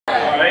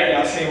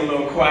seem a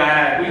little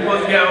quiet. We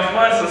supposed to be having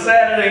fun, it's a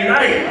Saturday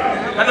night.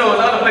 I know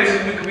there's other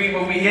places we could be,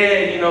 but we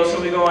here, you know, so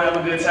we're gonna have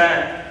a good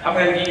time. I'm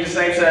gonna give you the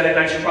same Saturday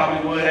night you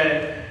probably would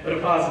have, but a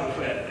positive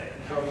for that day.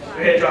 Go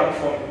ahead, drop it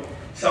for me.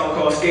 Song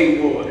called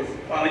Skateboard.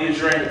 Follow your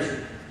dreams.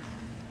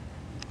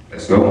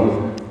 Let's go.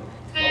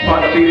 My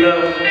partner, be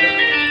love. Woo!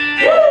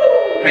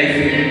 How you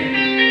feeling?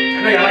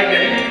 I know y'all like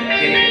that.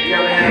 Yeah. You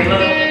ever had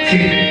love?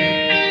 Yeah.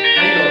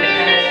 How you doing?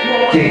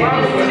 You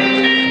want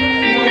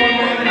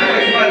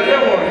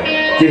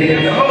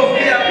Yeah. The whole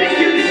VIP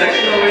cutie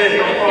section over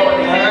there.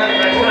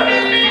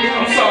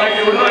 I'm sorry,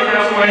 it was like I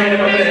was right here in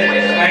my bed.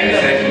 I ain't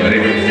know.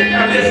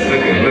 I'm just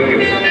Look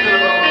at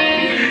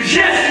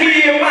just me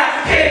and my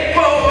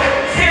skateboard.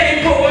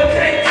 Skateboard,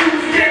 take 2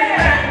 steps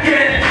back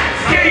and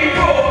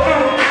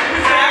skateboard.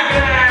 I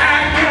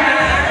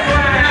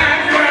grind.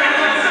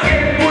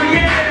 Skateboard,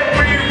 yeah,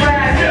 we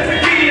ride. Just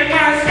me and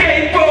my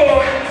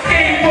skateboard.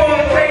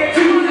 Skateboard, take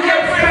 2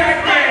 steps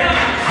back and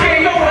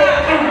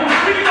skateboard.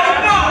 We go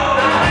far.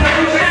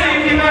 No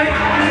shame, you know.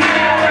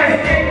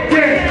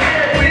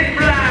 We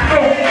fly.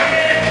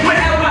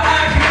 Wherever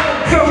I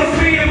go, just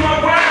me and my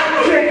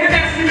rival. And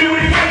that's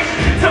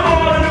communication to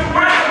all of the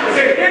rivals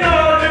and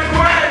all of the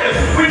grinders.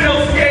 With no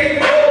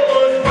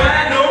skateboards,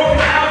 ride no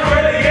loud,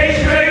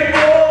 radiation,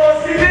 straightforward.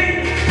 See me?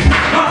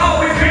 I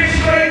always been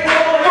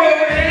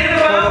straightforward.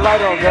 Turn the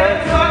light on, guys.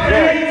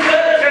 Yeah.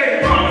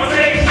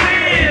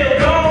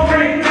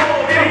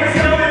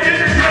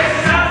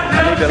 I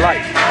need the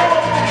light.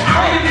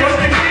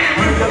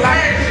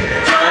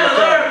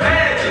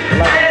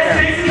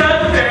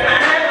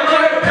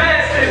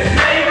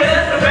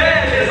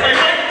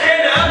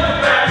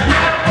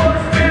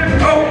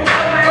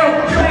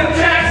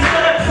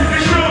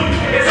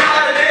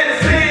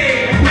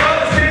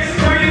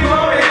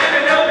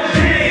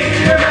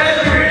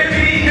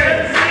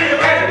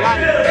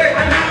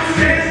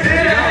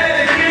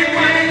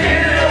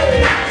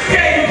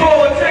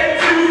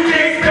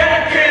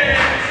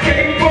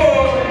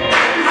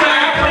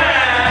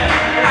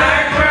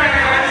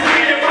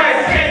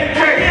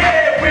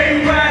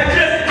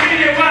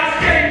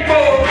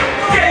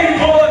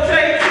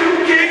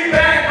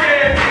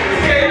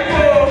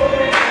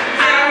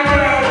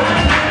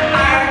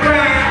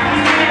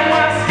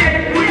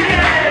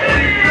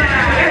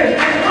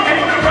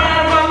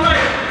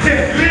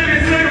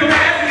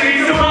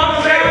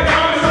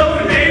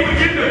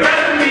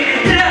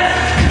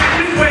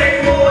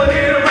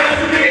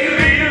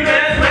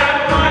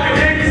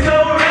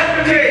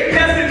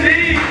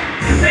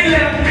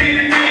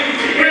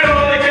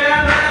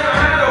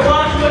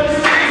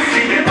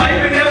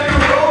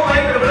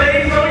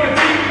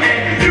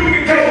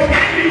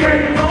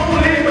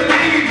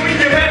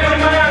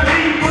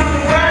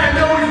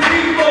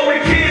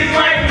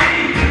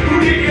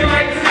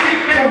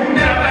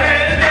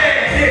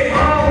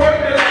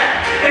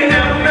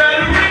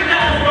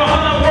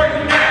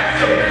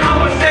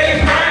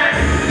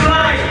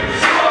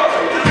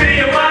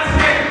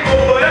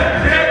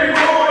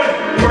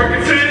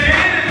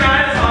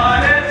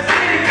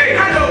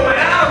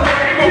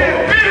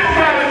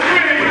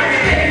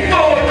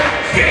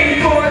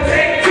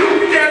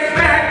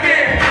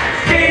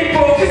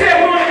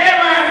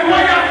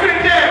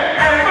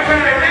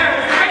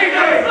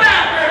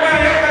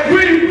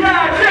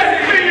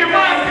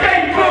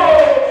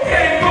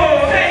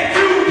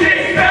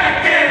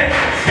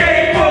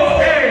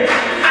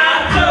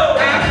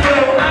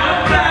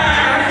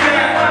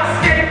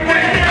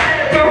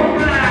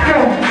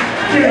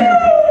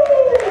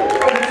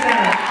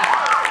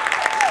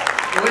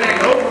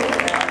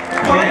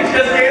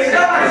 Just getting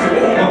started.